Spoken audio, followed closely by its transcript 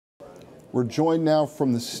We're joined now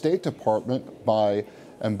from the State Department by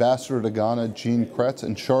Ambassador to Ghana, Jean Cretz,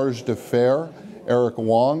 and Chargé d'Affaires, Eric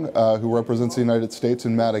Wong, who represents the United States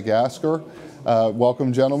in Madagascar.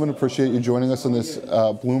 Welcome, gentlemen. Appreciate you joining us on this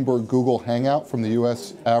Bloomberg Google Hangout from the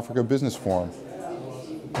U.S.-Africa Business Forum.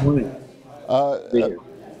 Good morning.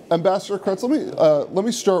 Ambassador Cretz, let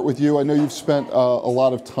me start with you. I know you've spent a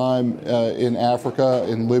lot of time in Africa,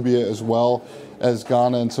 in Libya as well as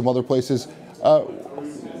Ghana and some other places.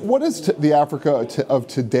 What does the Africa of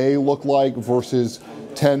today look like versus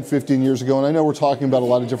 10, 15 years ago? And I know we're talking about a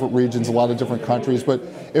lot of different regions, a lot of different countries, but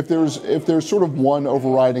if there's sort of one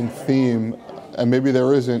overriding theme, and maybe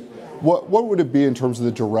there isn't, what would it be in terms of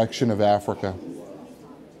the direction of Africa?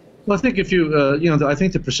 Well, I think if I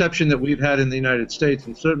think the perception that we've had in the United States,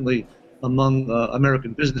 and certainly among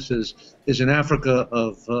American businesses, is an Africa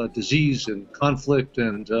of disease and conflict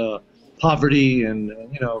and poverty and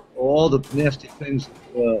all the nasty things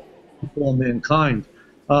that befall mankind.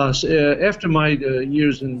 So, after my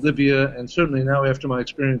years in Libya, and certainly now after my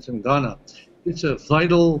experience in Ghana, it's a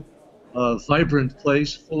vital, vibrant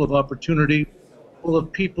place, full of opportunity, full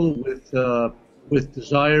of people with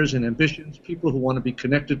desires and ambitions, people who want to be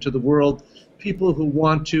connected to the world, people who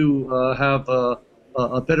want to have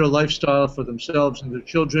a better lifestyle for themselves and their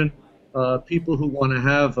children, people who want to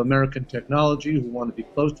have American technology, who want to be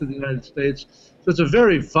close to the United States. So it's a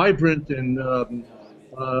very vibrant and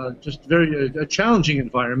just very a challenging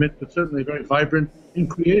environment, but certainly a very vibrant and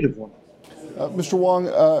creative one. Mr. Wong,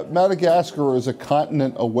 Madagascar is a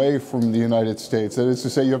continent away from the United States. That is to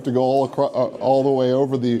say, you have to go all the way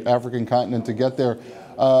over the African continent to get there.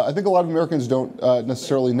 I think a lot of Americans don't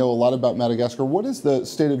necessarily know a lot about Madagascar. What is the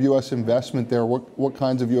state of U.S. investment there? What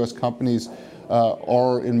kinds of U.S. companies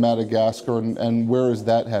are in Madagascar, and where is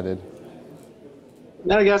that headed?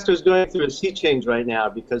 Madagascar is going through a sea change right now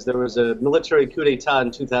because there was a military coup d'etat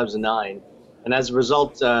in 2009. And as a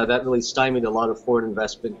result, that really stymied a lot of foreign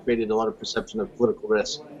investment, created a lot of perception of political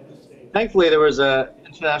risk. Thankfully, there was an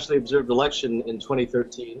internationally observed election in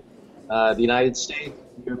 2013. The United States,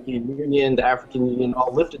 the European Union, the African Union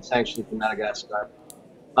all lifted sanctions from Madagascar.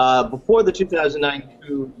 Before the 2009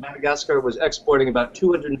 coup, Madagascar was exporting about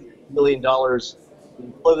 $250 million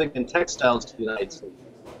in clothing and textiles to the United States.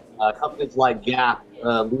 Companies like Gap,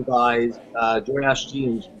 Levi's, Jerash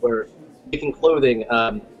Jeans were making clothing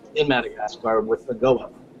in Madagascar with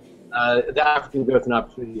AGOA, the African Growth and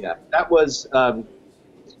Opportunity Act. That was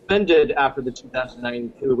suspended after the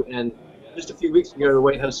 2009 coup, and just a few weeks ago, the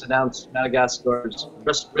White House announced Madagascar's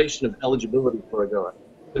restoration of eligibility for AGOA.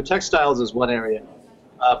 So textiles is one area.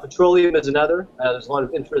 Petroleum is another. There's a lot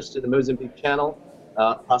of interest in the Mozambique Channel,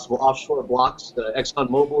 possible offshore blocks.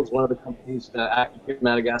 ExxonMobil is one of the companies active here in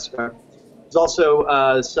Madagascar. There's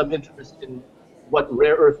also some interest in what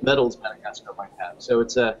rare earth metals Madagascar might have. So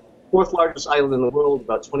it's a fourth largest island in the world,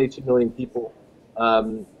 about 22 million people,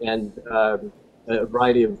 and a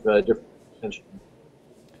variety of different potential.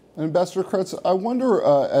 Ambassador Cretz, I wonder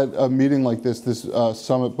at a meeting like this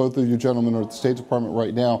summit, both of you gentlemen are at the State Department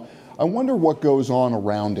right now, I wonder what goes on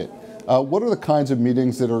around it. What are the kinds of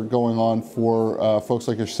meetings that are going on for folks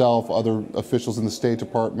like yourself, other officials in the State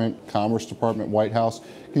Department, Commerce Department, White House?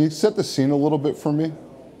 Can you set the scene a little bit for me?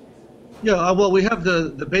 Yeah, well, we have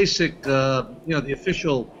the basic, the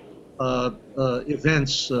official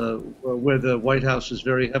events where the White House is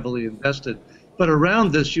very heavily invested. But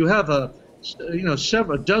around this, you have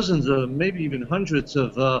several dozens, maybe even hundreds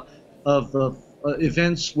of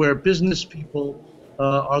events where business people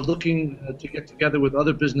are looking to get together with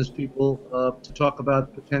other business people to talk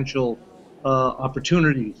about potential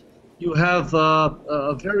opportunities. You have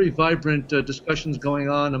very vibrant discussions going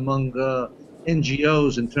on among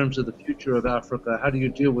NGOs in terms of the future of Africa. How do you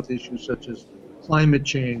deal with issues such as climate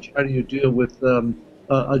change? How do you deal with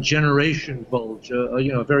a generation bulge,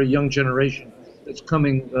 a very young generation that's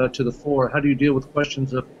coming to the fore? How do you deal with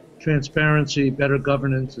questions of transparency, better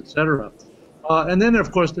governance, etc.? And then,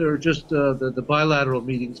 of course, there are just the bilateral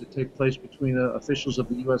meetings that take place between officials of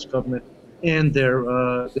the U.S. government and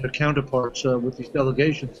their counterparts with these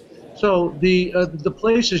delegations. So the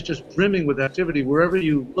place is just brimming with activity wherever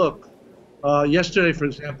you look. Yesterday, for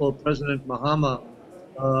example, President Mahama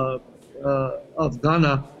of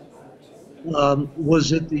Ghana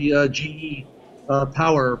was at the GE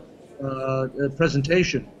Power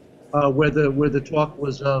presentation, where the talk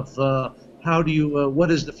was of how do you what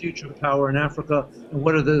is the future of power in Africa, and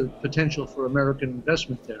what are the potential for American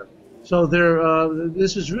investment there. So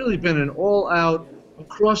this has really been an all-out,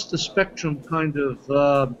 across the spectrum kind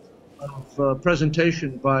of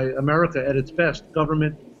presentation by America at its best: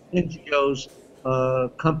 government, NGOs,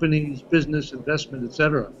 companies, business, investment,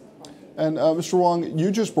 etc. And Mr. Wong,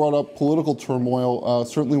 you just brought up political turmoil,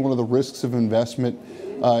 certainly one of the risks of investment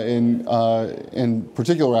in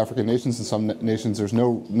particular African nations. In some nations, there's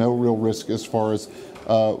no real risk as far as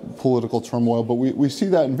political turmoil, but we see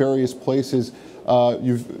that in various places.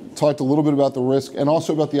 You've talked a little bit about the risk and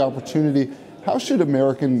also about the opportunity. How should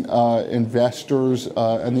American investors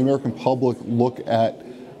and the American public look at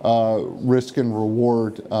risk and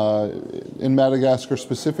reward in Madagascar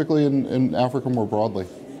specifically, and in Africa more broadly?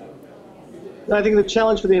 I think the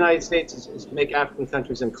challenge for the United States is to make African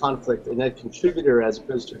countries in conflict a net contributor as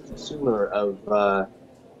opposed to a consumer of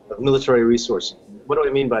military resources. What do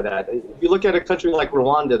I mean by that? If you look at a country like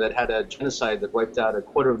Rwanda that had a genocide that wiped out a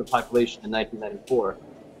quarter of the population in 1994,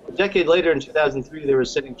 a decade later in 2003 they were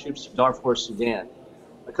sending troops to Darfur, Sudan.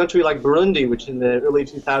 A country like Burundi, which in the early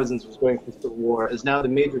 2000s was going through civil war, is now the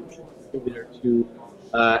major contributor to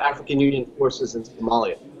African Union forces in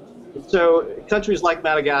Somalia. So countries like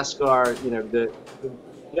Madagascar, the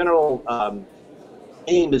general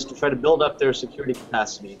aim is to try to build up their security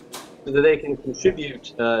capacity so that they can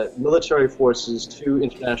contribute military forces to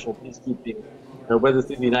international peacekeeping, whether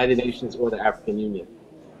through the United Nations or the African Union.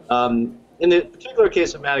 In the particular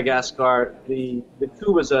case of Madagascar, the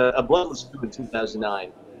coup was a bloodless coup in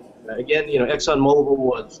 2009. Again, ExxonMobil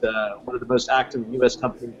was one of the most active U.S.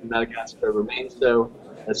 companies in Madagascar, remains so.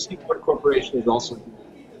 Seaport Corporation is also.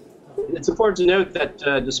 It's important to note that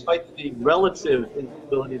despite the relative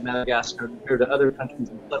instability of Madagascar compared to other countries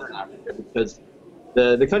in southern Africa, because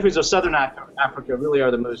the countries of southern Africa really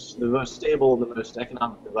are the most stable and the most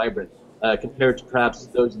economically vibrant compared to perhaps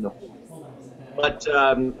those in the Horn. But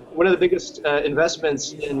one of the biggest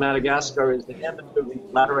investments in Madagascar is the Hangaut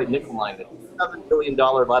laterite nickel mine, the $7 billion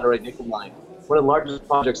laterite nickel mine, one of the largest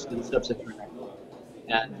projects in sub-Saharan Africa.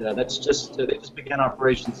 And they just began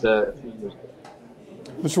operations a few years ago.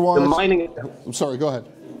 Mr. Wong, the mining. I'm sorry, go ahead.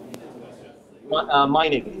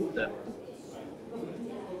 Mining.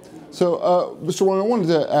 So, Mr. Wong, I wanted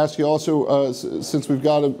to ask you also, since we've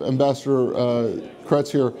got Ambassador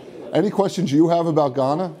Cretz here, any questions you have about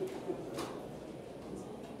Ghana?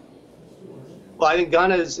 Well, I think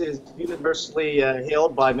Ghana is universally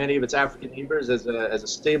hailed by many of its African neighbors as a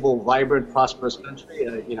stable, vibrant, prosperous country.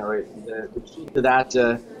 The key to that,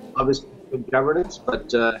 obviously, good governance,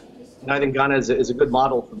 but I think Ghana is a good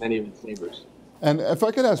model for many of its neighbors. And if I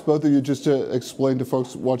could ask both of you just to explain to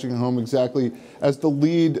folks watching at home exactly, as the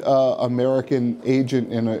lead American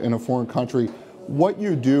agent in a foreign country, what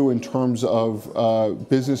you do in terms of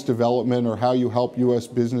business development or how you help U.S.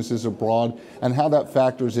 businesses abroad and how that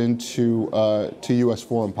factors into to U.S.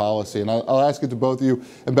 foreign policy. And I'll ask it to both of you.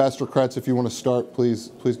 Ambassador Cretz, if you want to start, please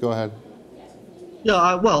go ahead.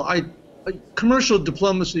 Yeah, commercial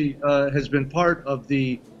diplomacy has been part of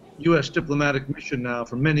the U.S. diplomatic mission now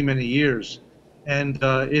for many, many years. And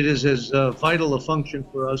it is as vital a function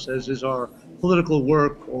for us as is our political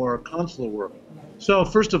work or consular work. So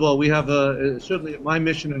first of all, we have certainly my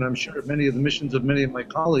mission, and I'm sure many of the missions of many of my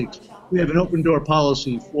colleagues, we have an open door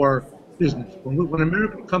policy for business. When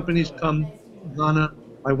American companies come to Ghana,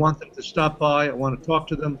 I want them to stop by, I want to talk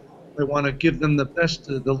to them, I want to give them the best,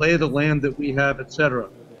 the lay of the land that we have, etc.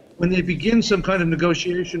 When they begin some kind of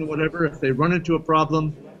negotiation or whatever, if they run into a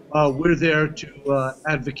problem, we're there to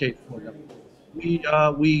advocate for them. We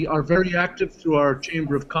are very active through our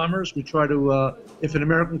Chamber of Commerce. We try to, if an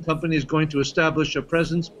American company is going to establish a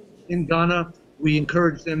presence in Ghana, we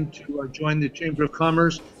encourage them to join the Chamber of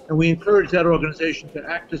Commerce, and we encourage that organization to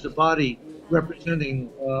act as a body representing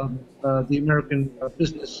the American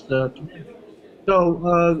business community.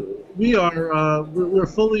 So we're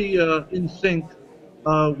fully in sync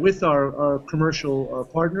with our commercial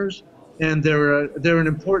partners, and they're an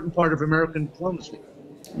important part of American diplomacy.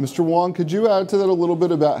 Mr. Wong, could you add to that a little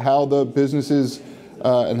bit about how the businesses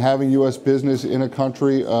and having U.S. business in a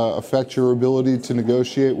country affect your ability to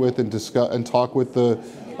negotiate with and discuss and talk with the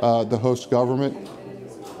host government?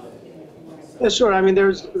 Yeah, sure. I mean, there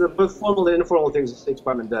are both formal and informal things the State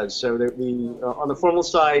Department does. So on the formal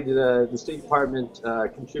side, the State Department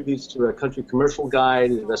contributes to a country commercial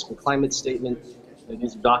guide, an investment climate statement.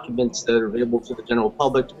 These are documents that are available to the general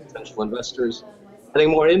public, to potential investors. I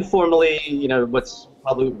think more informally, what's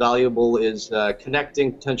probably valuable is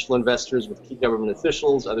connecting potential investors with key government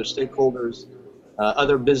officials, other stakeholders,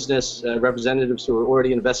 other business representatives who are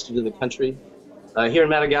already invested in the country. Here in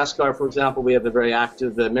Madagascar, for example, we have a very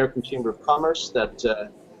active American Chamber of Commerce that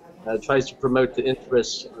tries to promote the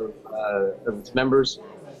interests of its members.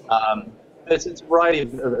 It's a variety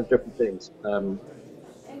of different things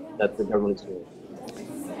that the government is doing.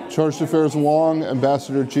 Chargé d'Affaires Wong,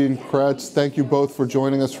 Ambassador Jean Cretz, thank you both for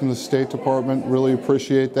joining us from the State Department. Really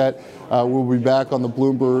appreciate that. We'll be back on the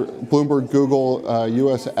Bloomberg Google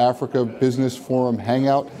U.S. Africa Business Forum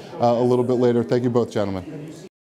Hangout a little bit later. Thank you both, gentlemen.